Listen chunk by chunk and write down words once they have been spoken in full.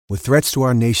With threats to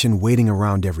our nation waiting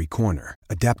around every corner,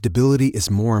 adaptability is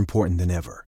more important than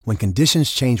ever. When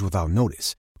conditions change without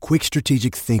notice, quick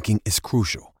strategic thinking is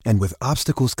crucial. And with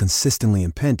obstacles consistently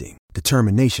impending,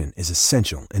 determination is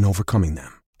essential in overcoming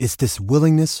them. It's this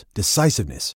willingness,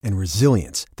 decisiveness, and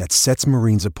resilience that sets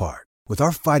Marines apart. With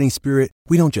our fighting spirit,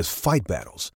 we don't just fight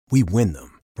battles, we win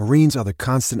them. Marines are the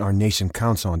constant our nation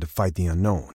counts on to fight the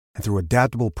unknown. And through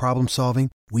adaptable problem solving,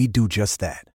 we do just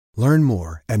that. Learn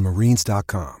more at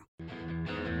marines.com.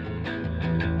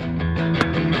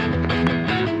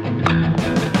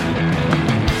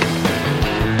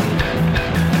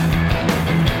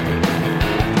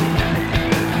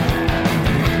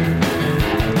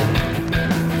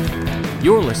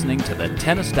 You're listening to the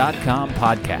Tennis.com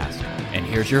podcast, and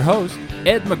here's your host,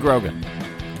 Ed McGrogan.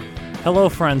 Hello,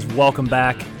 friends. Welcome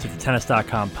back to the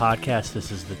Tennis.com podcast.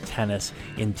 This is the Tennis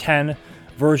in 10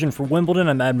 version for Wimbledon.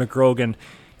 I'm Ed McGrogan, and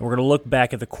we're going to look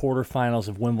back at the quarterfinals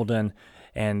of Wimbledon,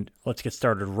 and let's get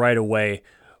started right away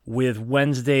with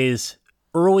Wednesday's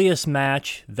earliest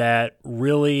match that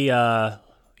really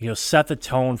set the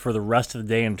tone for the rest of the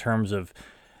day in terms of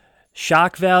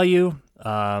shock value,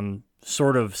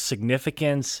 sort of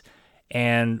significance,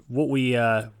 and what we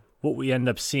end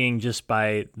up seeing just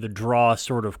by the draw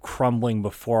sort of crumbling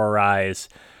before our eyes,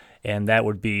 and that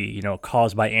would be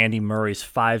caused by Andy Murray's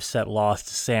 5-set loss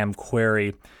to Sam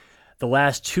Querrey. The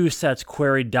last 2 sets,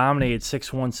 Querrey dominated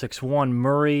 6-1, 6-1.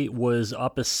 Murray was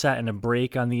up a set and a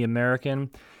break on the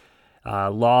American,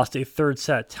 lost a third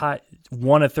set,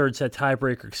 won a third set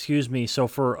tiebreaker. So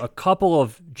for a couple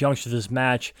of junctures of this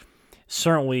match,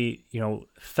 certainly,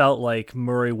 felt like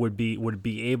Murray would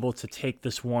be able to take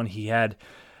this one. He had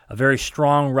a very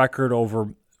strong record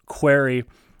over Querrey.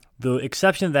 The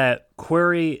exception that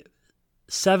Querrey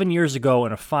 7 years ago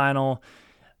in a final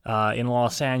in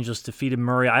Los Angeles defeated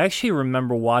Murray. I actually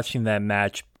remember watching that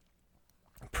match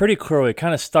pretty clearly. It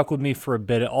kind of stuck with me for a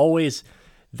bit.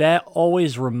 That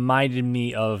always reminded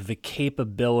me of the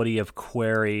capability of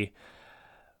Querrey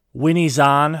when he's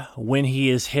on, when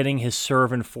he is hitting his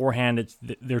serve and forehand.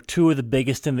 They're two of the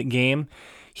biggest in the game.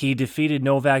 He defeated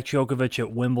Novak Djokovic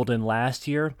at Wimbledon last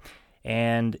year,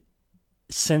 and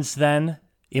since then,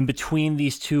 in between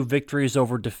these two victories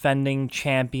over defending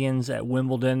champions at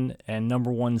Wimbledon and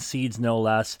number 1 seeds no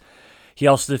less, he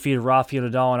also defeated Rafael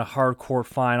Nadal in a hard court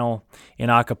final in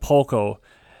Acapulco.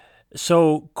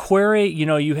 So Querrey,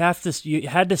 you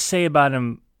had to say about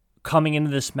him coming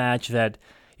into this match that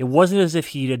it wasn't as if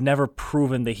he had never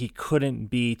proven that he couldn't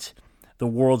beat the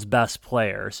world's best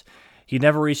players. He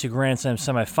never reached a Grand Slam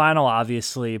semifinal,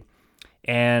 obviously,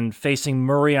 and facing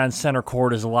Murray on center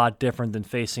court is a lot different than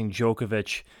facing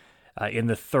Djokovic in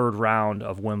the third round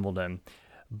of Wimbledon.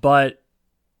 But,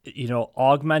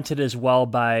 augmented as well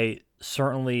by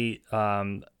certainly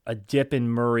a dip in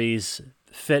Murray's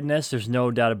fitness. There's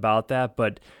no doubt about that,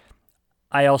 but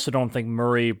I also don't think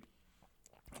Murray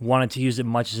wanted to use it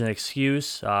much as an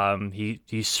excuse.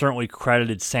 He certainly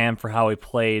credited Sam for how he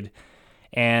played.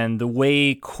 And the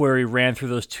way Querrey ran through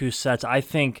those 2 sets, I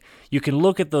think you can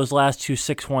look at those last 2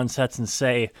 6-1 sets and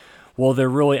say, well, they're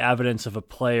really evidence of a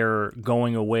player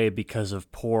going away because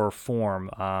of poor form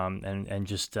and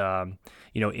just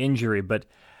injury. But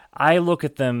I look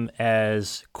at them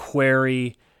as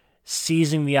Querrey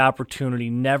seizing the opportunity,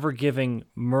 never giving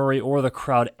Murray or the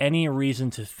crowd any reason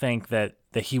to think that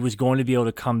he was going to be able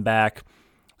to come back,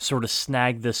 sort of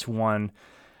snag this one.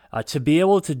 To be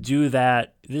able to do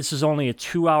that, this is only a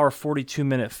 2-hour,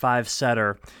 42-minute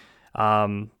 5-setter.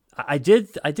 I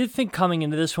did think coming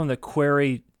into this one that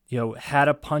Querrey, had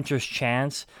a puncher's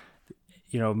chance.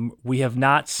 We have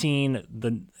not seen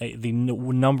the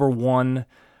number 1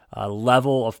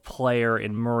 level of player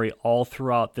in Murray all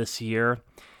throughout this year.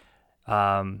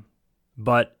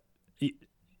 But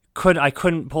I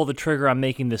couldn't pull the trigger on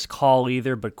making this call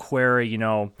either. But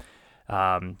Querrey,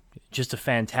 just a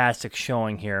fantastic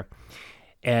showing here.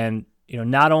 And,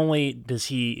 not only does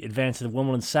he advance to the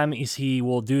Wimbledon semis, he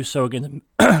will do so against,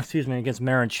 against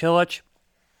Marin Cilic,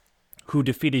 who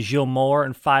defeated Gilles Muller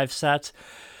in 5 sets.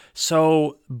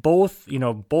 So both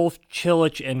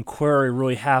Cilic and Querrey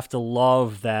really have to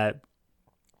love that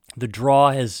the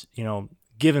draw has,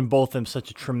 given both them such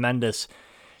a tremendous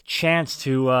chance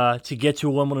to get to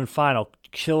a Wimbledon final.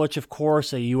 Cilic, of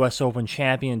course, a U.S. Open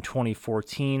champion in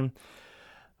 2014.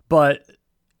 But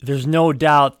there's no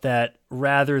doubt that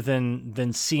rather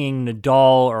than seeing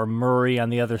Nadal or Murray on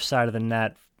the other side of the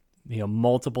net,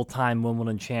 multiple-time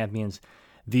Wimbledon champions,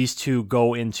 these two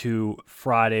go into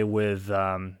Friday with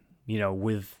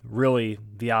really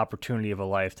the opportunity of a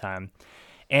lifetime.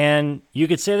 And you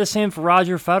could say the same for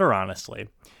Roger Federer, honestly.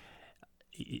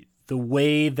 The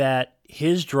way that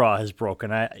his draw has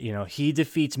broken. He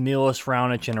defeats Milos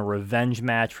Raonic in a revenge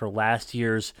match for last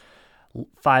year's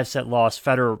 5-set loss.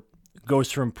 Federer goes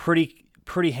through him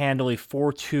pretty handily,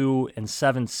 4-2 and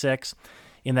 7-6.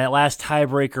 In that last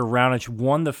tiebreaker, Raonic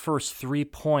won the first 3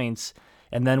 points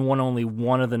and then won only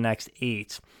one of the next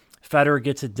 8. Federer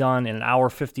gets it done in 1 hour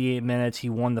 58 minutes. He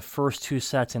won the first 2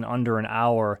 sets in under an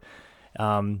hour.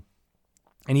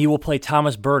 And he will play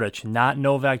Thomas Berdych, not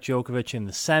Novak Djokovic, in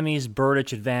the semis.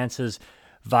 Berdych advances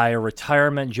via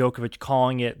retirement. Djokovic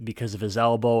calling it because of his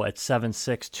elbow at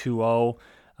 7-6,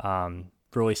 2-0.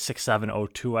 Really 6-7,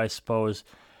 0-2, I suppose.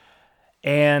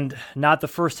 And not the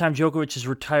first time Djokovic has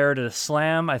retired at a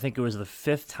slam. I think it was the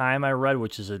 5th time I read,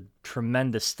 which is a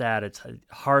tremendous stat. It's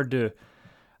hard to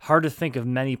think of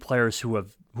many players who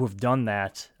have done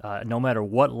that, no matter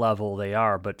what level they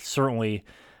are, but certainly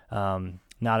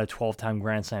not a 12-time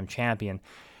Grand Slam champion.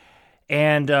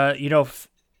 And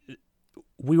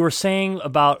we were saying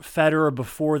about Federer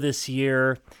before this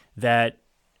year that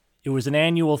it was an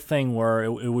annual thing where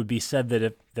it would be said that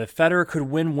if Federer could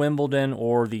win Wimbledon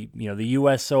or the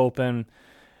U.S. Open,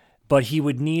 but he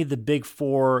would need the Big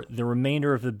Four, the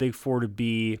remainder of the Big Four, to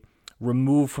be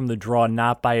removed from the draw,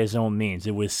 not by his own means.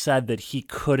 It was said that he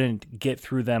couldn't get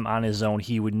through them on his own.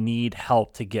 He would need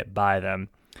help to get by them.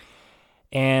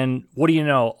 And what do you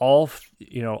know? All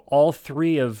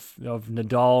 3 of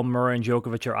Nadal, Murray, and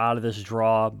Djokovic are out of this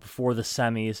draw before the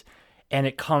semis. And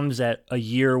it comes at a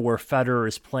year where Federer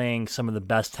is playing some of the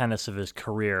best tennis of his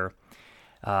career.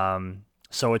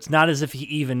 So it's not as if he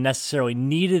even necessarily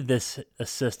needed this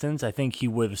assistance. I think he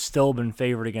would have still been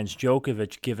favored against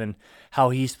Djokovic given how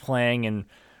he's playing and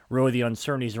really the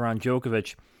uncertainties around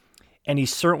Djokovic. And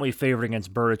he's certainly favored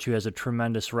against Berdych, who has a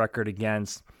tremendous record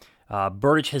against.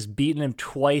 Berdych has beaten him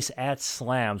twice at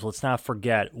slams. Let's not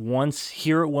forget. Once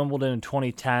here at Wimbledon in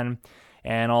 2010,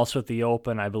 and also at the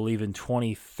Open, I believe in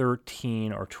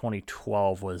 2013 or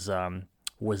 2012 was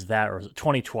that, or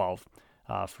 2012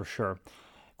 for sure.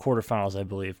 Quarterfinals, I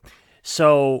believe.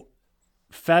 So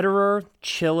Federer,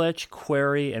 Cilic,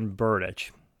 Querrey, and Berdych.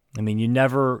 I mean, you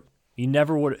never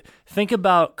would think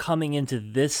about coming into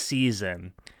this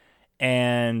season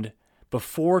and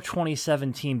before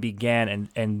 2017 began,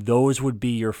 and those would be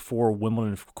your 4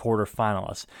 Wimbledon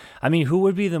quarterfinalists. I mean, who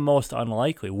would be the most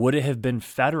unlikely? Would it have been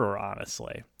Federer,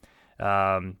 honestly?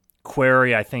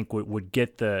 Querrey, I think, would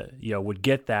get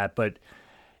that, but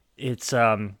it's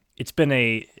been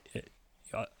a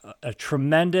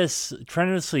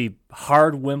tremendously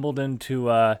hard Wimbledon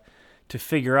to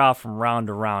figure out from round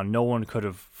to round. No one could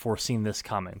have foreseen this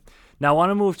coming. Now I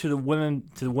want to move to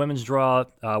the women's draw,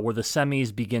 where the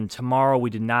semis begin tomorrow.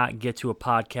 We did not get to a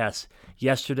podcast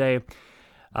yesterday.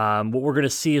 What we're going to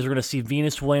see is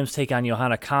Venus Williams take on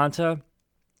Johanna Konta.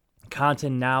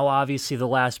 Konta now obviously the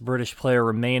last British player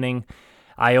remaining.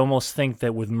 I almost think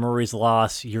that with Murray's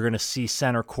loss, you're going to see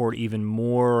center court even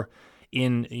more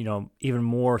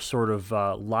sort of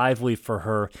lively for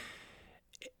her.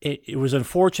 It was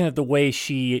unfortunate the way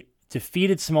she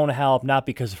defeated Simona Halep, not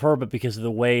because of her, but because of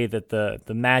the way that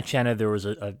the match ended. There was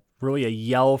really a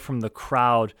yell from the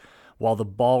crowd while the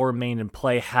ball remained in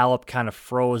play. Halep kind of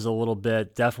froze a little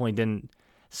bit, definitely didn't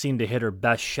seem to hit her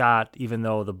best shot, even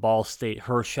though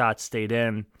her shot stayed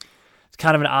in. It's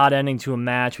kind of an odd ending to a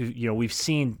match. We've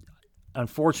seen,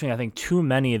 unfortunately, I think too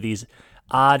many of these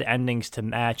odd endings to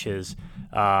matches,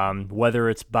 whether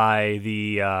it's by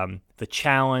the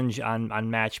challenge on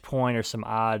match point or some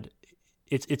odd.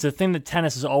 It's a thing that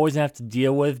tennis is always going to have to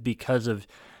deal with because of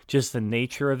just the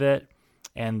nature of it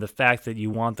and the fact that you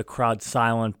want the crowd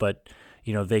silent, but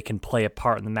they can play a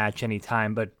part in the match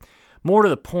anytime. But more to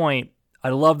the point, I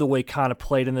love the way Konta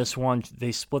played in this one.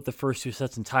 They split the first 2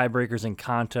 sets in tiebreakers, and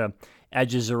Konta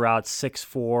edges her out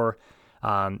 6-4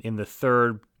 in the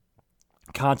third.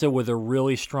 Konta with a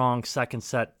really strong second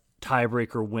set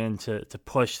tiebreaker win to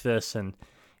push this and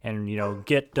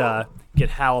get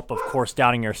Halep, of course,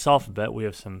 doubting herself a bit. We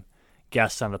have some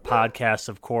guests on the podcast,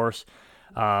 of course.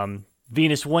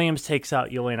 Venus Williams takes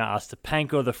out Jelena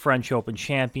Ostapenko, the French Open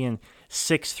champion,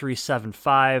 6-3,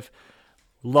 7-5.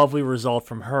 Lovely result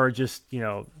from her. Just,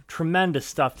 tremendous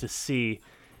stuff to see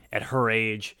at her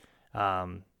age.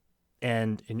 And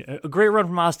a great run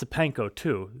from Ostapenko,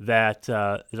 too, that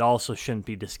it also shouldn't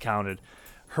be discounted.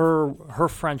 Her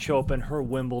French Open, her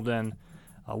Wimbledon,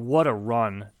 what a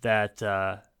run that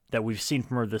we've seen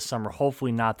from her this summer.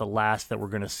 Hopefully not the last that we're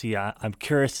going to see. I'm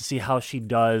curious to see how she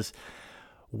does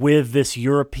with this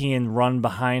European run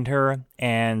behind her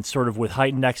and sort of with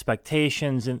heightened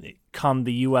expectations and come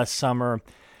the U.S. summer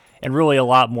and really a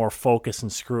lot more focus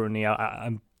and scrutiny.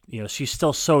 She's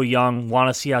still so young. Want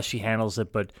to see how she handles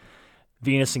it, but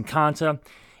Venus and Konta.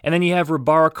 And then you have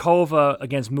Rybarikova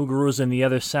against Muguruza in the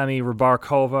other semi.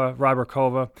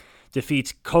 Rybarikova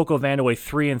defeats Coco Vandeweghe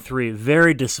 3-3.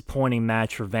 Very disappointing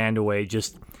match for Vandeweghe.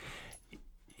 Just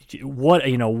what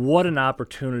an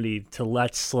opportunity to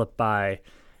let slip by.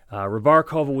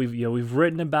 Rybarikova, we've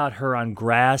written about her on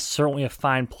grass. Certainly a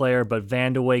fine player, but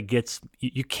Vandeweghe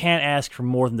you can't ask for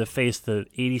more than to face the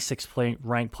 86th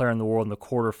ranked player in the world in the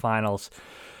quarterfinals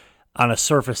on a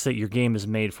surface that your game is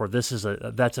made for. That's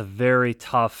a very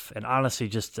tough and honestly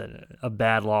just a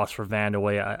bad loss for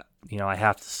Vandeweghe. I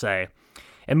have to say.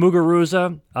 And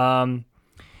Muguruza,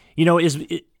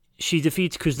 she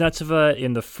defeats Kuznetsova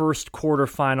in the first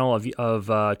quarterfinal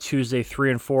of Tuesday,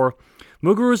 3-4.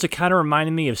 Muguruza kind of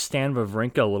reminded me of Stan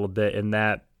Wawrinka a little bit in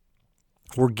that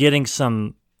we're getting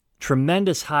some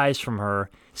tremendous highs from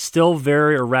her, still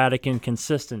very erratic and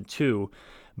consistent too.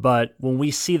 But when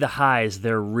we see the highs,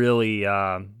 they're really,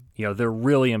 they're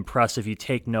really impressive. You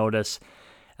take notice,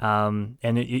 and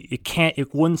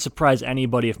it wouldn't surprise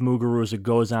anybody if Muguruza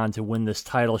goes on to win this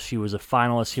title. She was a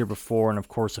finalist here before, and of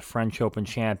course a French Open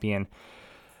champion.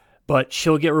 But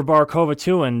she'll get Rybarikova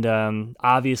too, and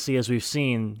obviously, as we've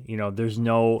seen,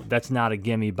 that's not a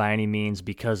gimme by any means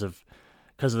because of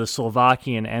the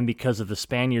Slovakian and because of the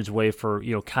Spaniards' way for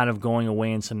kind of going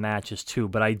away in some matches too.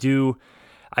 But I do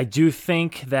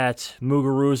think that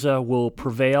Muguruza will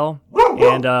prevail,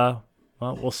 and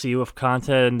we'll see if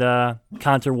Konta and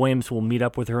Konta Williams will meet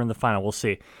up with her in the final. We'll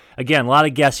see. Again, a lot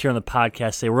of guests here on the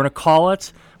podcast today. We're going to call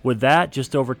it with that,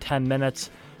 just over 10 minutes.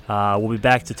 We'll be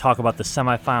back to talk about the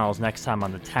semifinals next time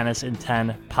on the Tennis in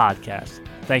 10 podcast.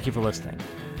 Thank you for listening.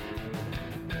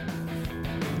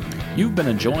 You've been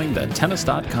enjoying the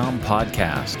Tennis.com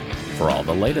podcast. For all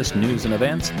the latest news and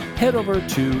events, head over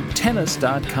to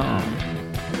Tennis.com.